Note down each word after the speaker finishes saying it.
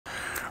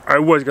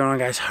Alright, what's going on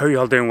guys? Hope you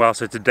all doing well.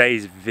 So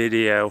today's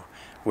video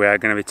we are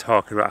going to be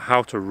talking about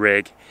how to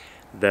rig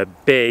the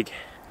big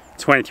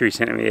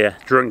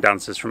 23cm drunk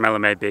dancers from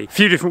LMAB. A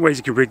few different ways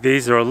you can rig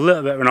these. They're a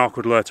little bit of an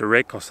awkward lure to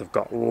rig because they've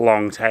got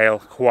long tail,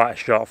 quite a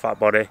short fat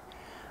body.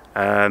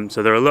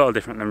 So they're a little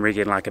different than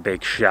rigging like a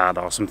big shad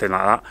or something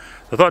like that.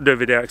 So I thought I'd do a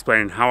video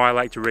explaining how I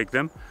like to rig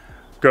them,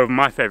 go over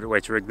my favourite way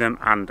to rig them,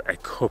 and a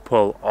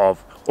couple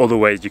of other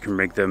ways you can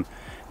rig them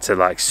to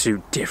like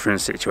suit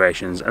different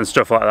situations and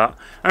stuff like that.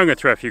 I'm going to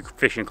throw a few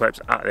fishing clips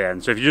at the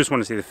end, so if you just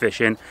want to see the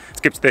fishing,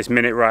 skip to this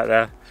minute right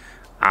there,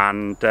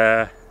 and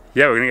yeah,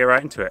 we're going to get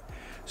right into it.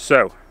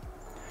 So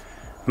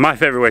my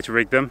favourite way to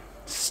rig them,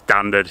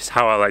 standard, is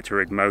how I like to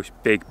rig most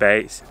big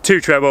baits. 2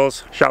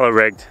 trebles, shallow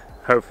rigged.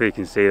 Hopefully you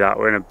can see that.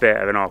 We're in a bit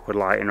of an awkward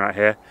lighting right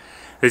here.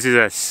 This is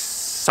a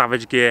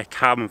Savage Gear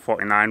carbon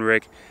 49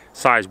 rig,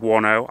 size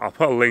 1.0. I'll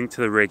put a link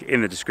to the rig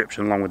in the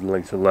description along with the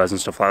link to the lures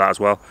and stuff like that as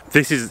well.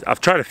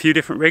 I've tried a few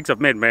different rigs, I've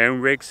made my own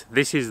rigs.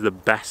 This is the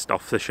best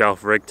off the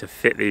shelf rig to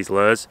fit these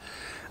lures.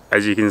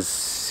 As you can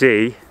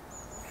see,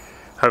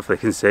 hopefully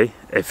you can see,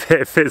 it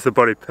fits the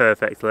body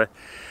perfectly.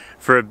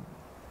 For a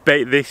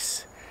bait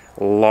this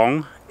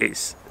long,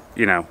 it's,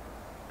 you know,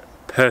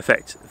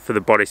 perfect for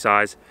the body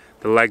size.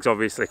 The legs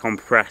obviously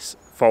compress,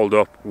 fold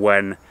up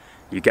when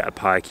you get a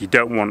pike. You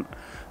don't want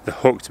the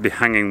hook to be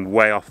hanging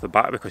way off the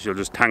back because you'll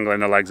just tangle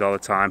in the legs all the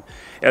time.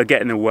 It'll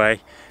get in the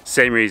way.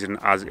 Same reason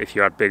as if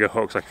you had bigger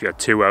hooks, like if you had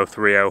 2.0,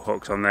 3.0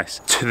 hooks on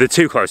this. They're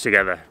too close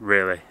together,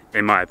 really,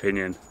 in my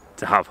opinion,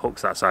 to have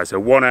hooks that size.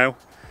 So 1.0,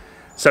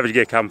 Savage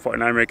Gear carbon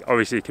 49 rig.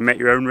 Obviously you can make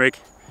your own rig,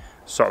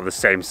 sort of the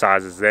same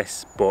size as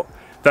this, but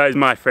that is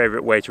my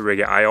favourite way to rig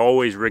it. I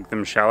always rig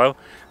them shallow.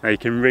 Now you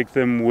can rig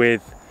them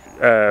with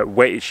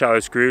weighted shallow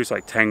screws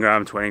like 10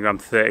 gram, 20 gram,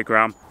 30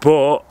 gram,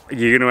 but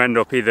you're going to end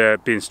up either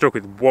being stuck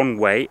with one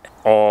weight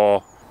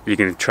or you're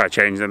going to try to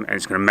change them and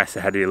it's going to mess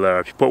the head of your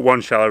lure. If you put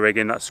one shallow rig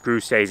in, that screw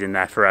stays in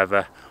there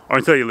forever, or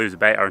until you lose the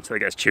bait or until it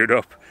gets chewed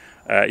up.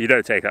 You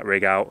don't take that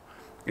rig out.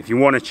 If you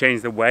want to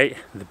change the weight,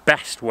 the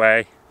best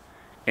way,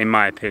 in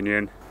my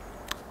opinion,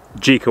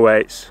 Jika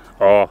weights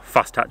or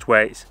fast attach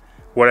weights,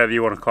 whatever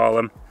you want to call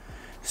them,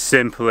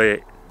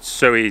 simply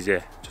so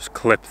easy. Just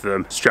clip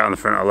them straight on the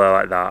front of the lure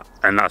like that,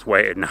 and that's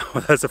weighted now.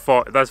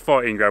 That's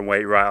 14 gram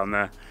weight right on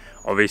there.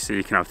 Obviously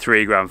you can have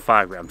 3 gram,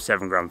 5 gram,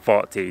 7 gram,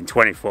 14,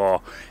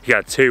 24. You can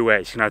have 2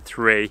 weights, you can have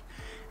 3.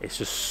 It's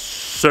just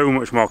so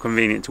much more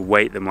convenient to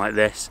weight them like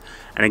this.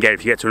 And again,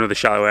 if you get to another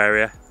shallow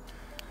area,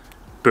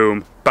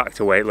 boom, back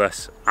to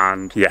weightless,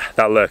 and yeah,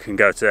 that lure can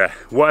go to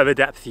whatever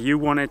depth you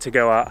want it to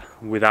go at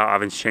without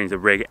having to change the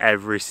rig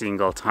every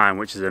single time,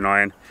 which is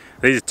annoying.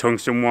 These are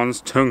tungsten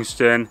ones.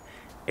 Tungsten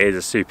is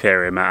a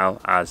superior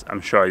metal, as I'm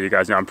sure you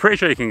guys know. I'm pretty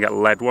sure you can get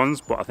lead ones,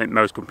 but I think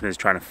most companies are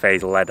trying to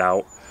phase lead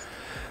out.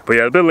 But yeah,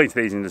 there'll be a link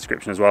to these in the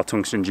description as well.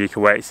 Tungsten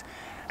Jika weights,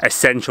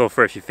 essential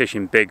for if you're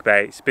fishing big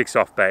baits, big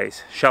soft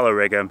baits, shallow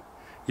rig them,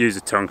 use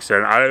a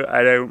tungsten.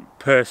 I don't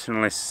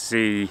personally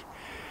see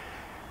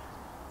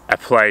a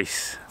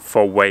place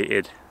for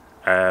weighted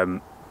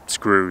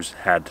screw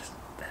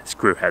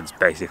heads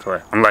basically,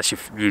 unless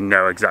you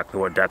know exactly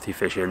what depth you're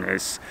fishing.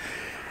 Is,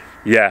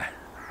 yeah,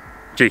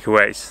 Jika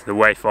weights, the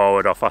way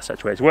forward, or fast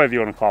attach weights, whatever you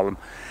want to call them.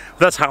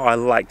 That's how I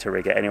like to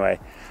rig it anyway.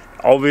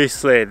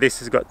 Obviously this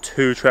has got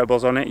 2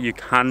 trebles on it. You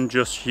can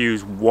just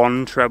use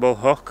 1 treble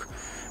hook,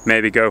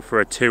 maybe go for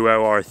a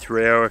 2.0 or a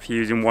 3.0 if you're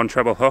using 1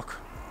 treble hook.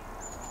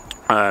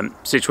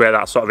 Situate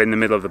that sort of in the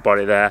middle of the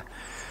body there.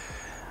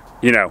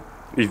 You know,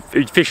 if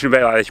you're fishing a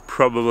bait like this, you're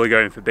probably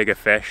going for bigger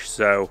fish,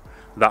 so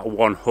that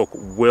 1 hook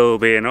will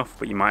be enough,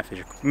 but you might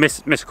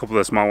miss a couple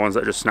of the small ones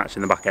that just snatch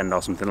in the back end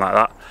or something like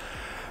that.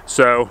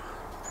 So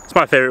it's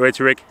my favourite way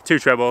to rig. 2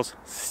 trebles,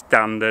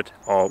 standard,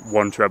 or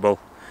 1 treble.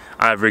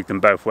 I've rigged them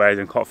both ways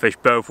and caught fish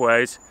both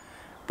ways,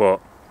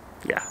 but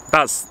yeah,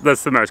 that's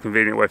the most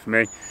convenient way for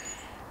me.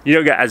 You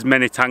don't get as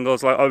many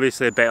tangles. Like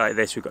obviously a bait like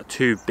this, we've got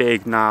 2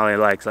 big gnarly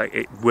legs, like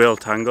it will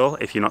tangle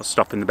if you're not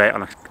stopping the bait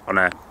on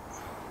a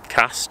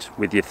cast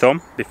with your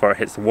thumb before it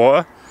hits the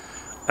water.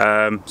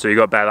 So you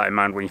got to bear that in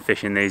mind when you're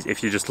fishing these.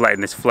 If you're just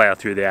letting this flail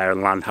through the air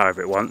and land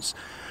however it wants,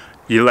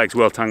 your legs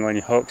will tangle on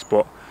your hooks,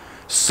 but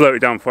slow it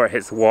down before it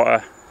hits the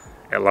water,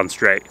 it'll land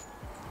straight.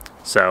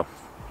 So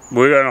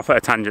we're going off at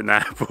a tangent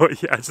there,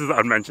 but yeah, I just thought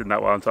I'd mention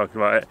that while I'm talking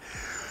about it.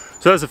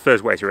 So that's the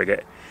first way to rig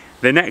it.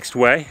 The next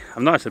way,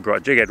 I've not actually brought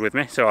a jig head with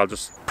me, so I'll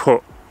just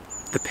put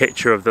the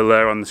picture of the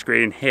lure on the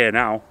screen here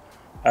now.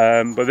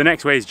 But the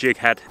next way is jig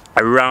head,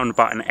 around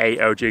about an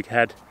 8.0 jig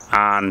head,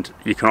 and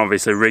you can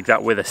obviously rig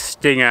that with a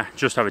stinger,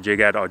 just have a jig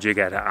head, or jig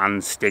head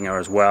and stinger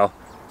as well.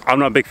 I'm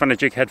not a big fan of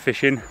jig head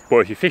fishing, but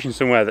if you're fishing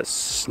somewhere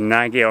that's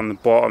snaggy on the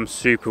bottom,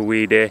 super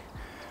weedy,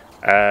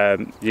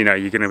 you know,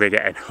 you're going to be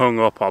getting hung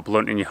up or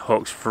blunting your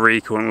hooks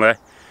frequently.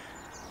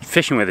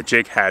 Fishing with a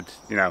jig head,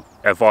 you know,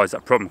 avoids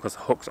that problem because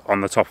the hook's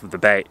on the top of the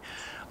bait.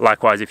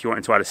 Likewise, if you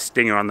wanted to add a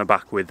stinger on the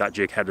back with that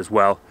jig head as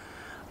well,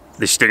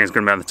 the stinger's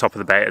going to be on the top of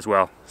the bait as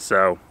well,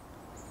 so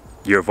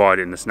you're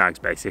avoiding the snags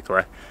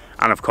basically.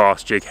 And of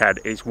course, jig head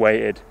is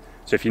weighted,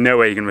 so if you know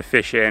where you're going to be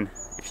fishing,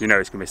 if you know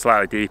it's going to be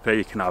slightly deeper,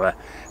 you can have a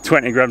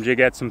 20 gram jig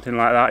head, something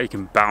like that. You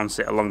can bounce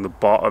it along the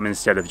bottom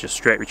instead of just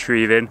straight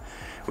retrieving,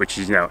 which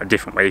is, you know, a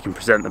different way you can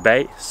present the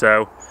bait.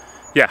 So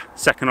yeah,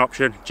 second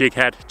option, jig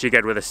head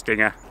with a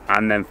stinger.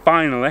 And then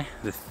finally,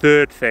 the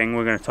third thing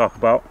we're going to talk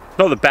about,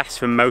 not the best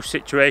for most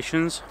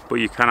situations, but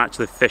you can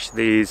actually fish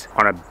these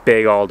on a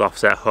big old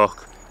offset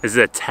hook. This is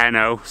a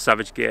 10-0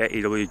 Savage Gear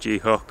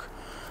EWG hook.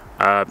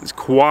 It's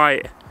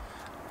quite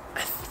a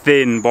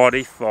thin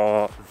body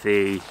for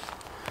the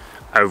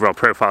overall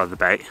profile of the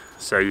bait,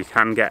 so you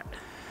can get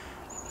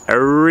a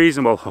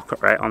reasonable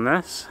hookup rate on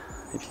this,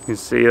 if you can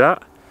see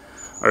that.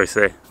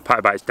 Obviously,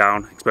 pike bites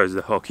down, exposes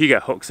the hook, you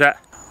get hook set.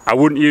 I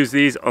wouldn't use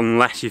these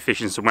unless you're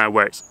fishing somewhere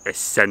where it's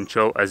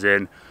essential, as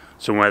in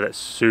somewhere that's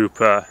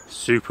super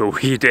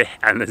weedy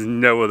and there's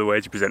no other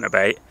way to present a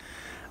bait.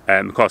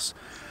 Because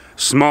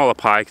smaller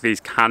pike, these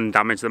can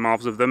damage the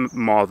mouths of them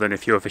more than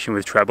if you're fishing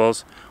with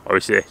trebles.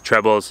 Obviously,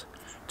 trebles,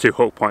 2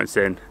 hook points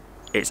in,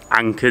 it's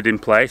anchored in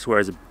place,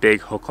 whereas a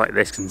big hook like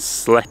this can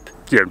slip,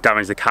 you know,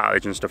 damage the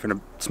cartilage and stuff in a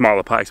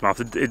smaller pike's mouth.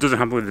 It doesn't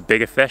happen with the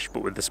bigger fish,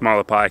 but with the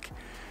smaller pike,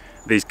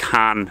 these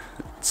can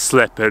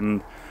slip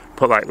and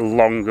put like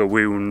longer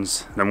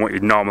wounds than what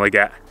you'd normally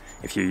get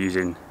if you're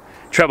using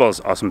trebles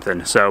or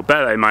something. So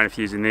bear that in mind if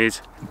you're using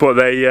these. But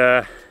they,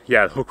 yeah,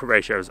 the hookup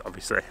ratio is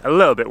obviously a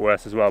little bit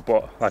worse as well.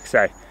 But like I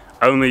say,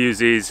 only use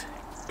these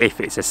if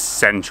it's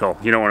essential.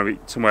 You don't want to be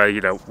somewhere,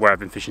 you know, where I've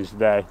been fishing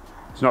today.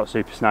 It's not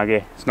super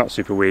snaggy, it's not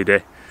super weedy.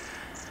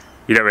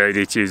 You don't really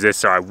need to use this,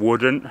 so I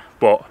wouldn't.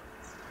 But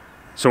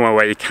somewhere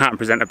where you can't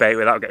present a bait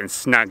without getting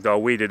snagged or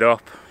weeded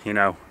up, you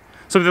know,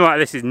 something like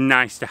this is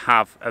nice to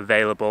have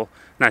available,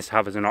 nice to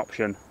have as an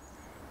option.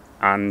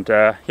 And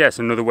yeah, it's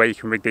another way you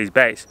can rig these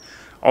baits.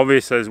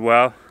 Obviously as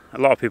well, a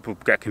lot of people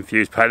get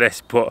confused by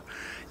this, but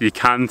you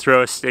can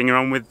throw a stinger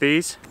on with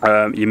these.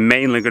 You're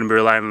mainly going to be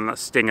relying on that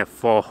stinger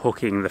for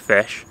hooking the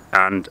fish,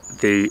 and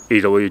the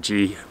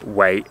EWG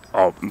weight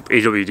or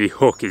EWG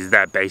hook is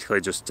there basically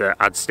just to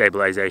add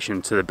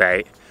stabilization to the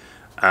bait,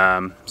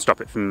 stop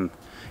it from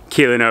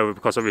keeling over,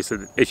 because obviously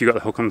if you've got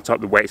the hook on the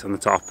top, the weight's on the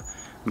top,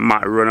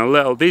 might run a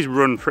little. These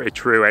run pretty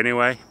true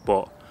anyway,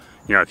 but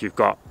you know, if you've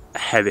got a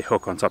heavy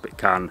hook on top, it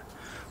can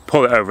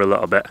pull it over a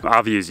little bit.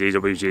 I've used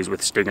EWGs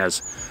with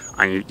stingers,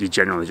 and you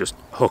generally just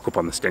hook up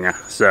on the stinger.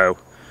 So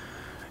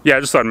yeah, I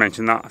just thought I'd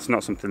mention that. It's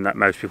not something that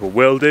most people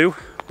will do,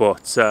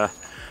 but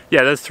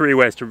yeah, there's 3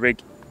 ways to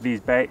rig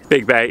these baits.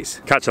 Big baits,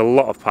 catch a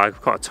lot of pike.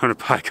 I've caught a ton of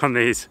pike on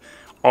these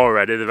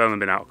already. They've only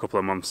been out a couple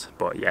of months,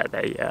 but yeah,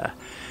 they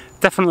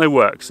definitely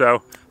work. So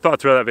thought I'd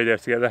throw that video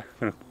together.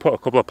 I'm gonna put a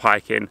couple of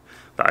pike in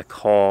that I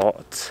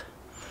caught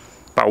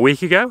about a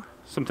week ago,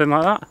 something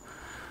like that.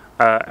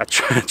 I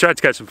tried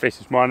to catch some fish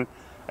this morning.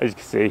 As you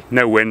can see,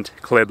 no wind,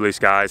 clear blue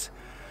skies.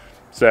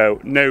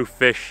 So no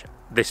fish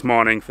this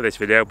morning for this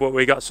video, but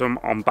we got some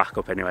on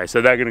backup anyway.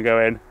 So they're gonna go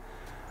in.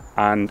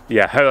 And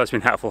yeah, hope that's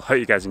been helpful. Hope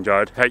you guys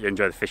enjoyed. Hope you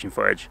enjoy the fishing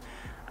footage.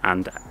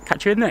 And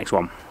catch you in the next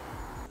one.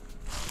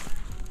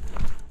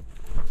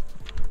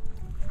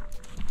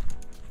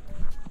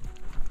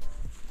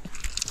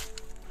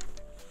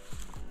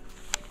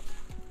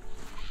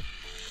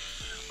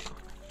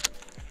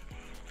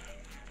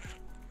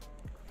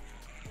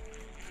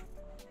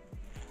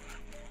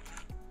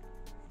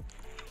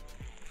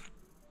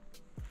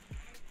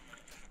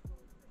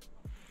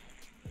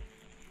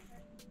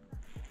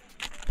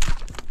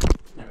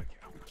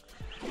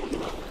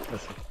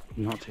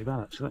 Not too bad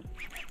actually.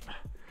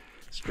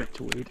 Straight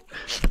to weed.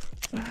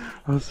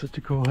 That was such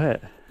a cool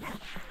hit.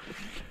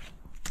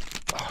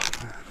 Oh,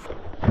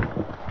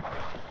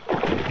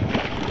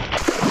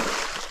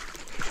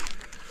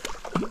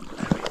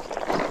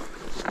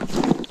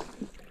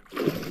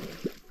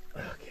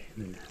 okay,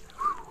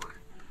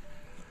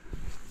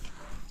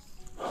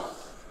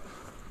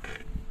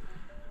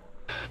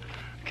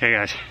 okay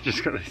guys,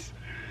 just got this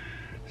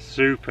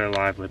super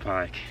lively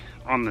pike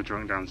on the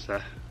drunk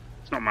downstairs.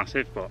 It's not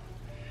massive, but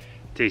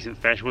decent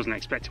fish. Wasn't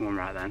expecting one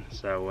right then,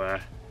 so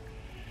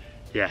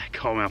yeah,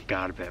 caught me off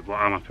guard a bit, but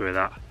I'm happy with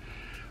that.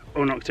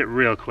 Unhooked it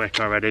real quick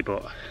already,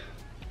 but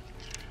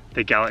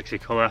the Galaxy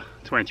colour,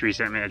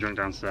 23cm drunk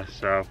downstairs.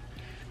 So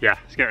yeah,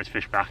 let's get this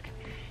fish back.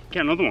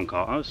 Get another one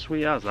caught. How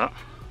sweet as that.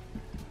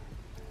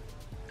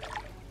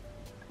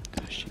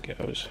 There she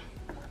goes.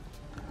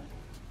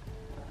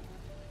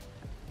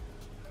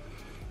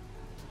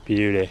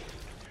 Beauty.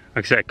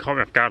 Like I said, caught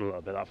me off guard a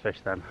little bit, that fish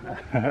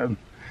then.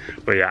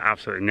 But yeah,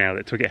 absolutely nailed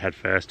it. Took it head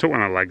first. Took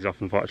one of the legs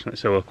off, unfortunately,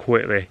 so we'll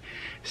quickly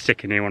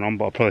stick a new one on,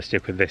 but I'll probably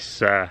stick with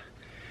this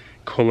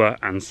colour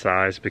and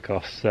size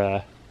because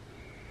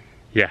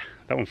yeah,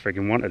 that one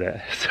friggin' wanted it.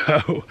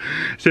 So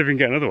see if we can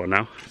get another one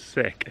now.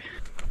 Sick.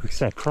 Like I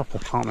said, proper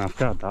caught me off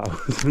guard, that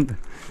wasn't.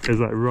 It was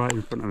like right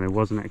in front of me.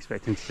 Wasn't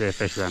expecting to see a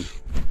fish then.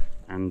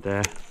 And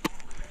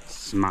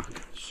smack,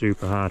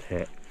 super hard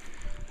hit.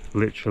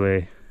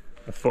 Literally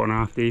a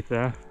 1.5 foot deep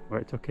there where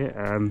it took it.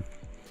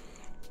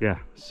 Yeah,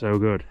 so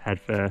good,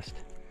 head first.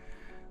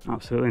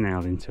 Absolutely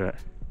nailed into it.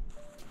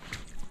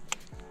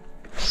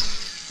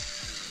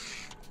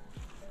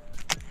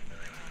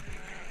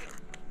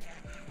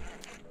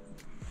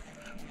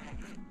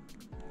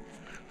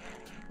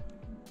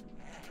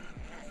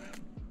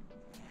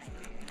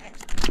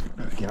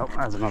 Yep,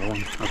 there's another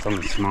one. That's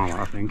only smaller,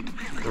 I think.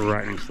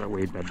 Right next to that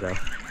weed bed though.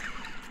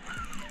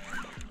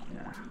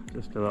 Yeah,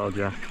 just a little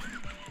jack.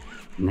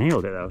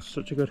 Nailed it, that was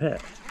such a good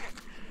hit.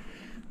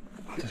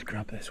 I'll just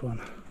grab this one.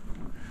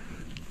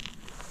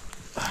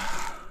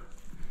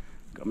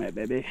 Come here,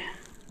 baby.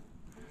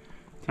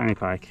 Tiny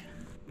pike,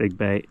 big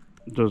bait.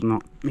 Does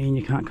not mean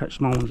you can't catch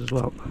small ones as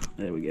well.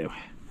 There we go.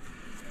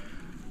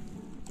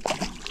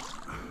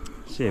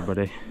 See you,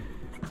 buddy.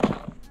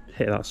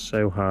 Hit that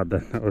so hard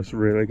then, that was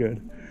really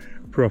good.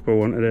 Proper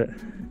wanted it.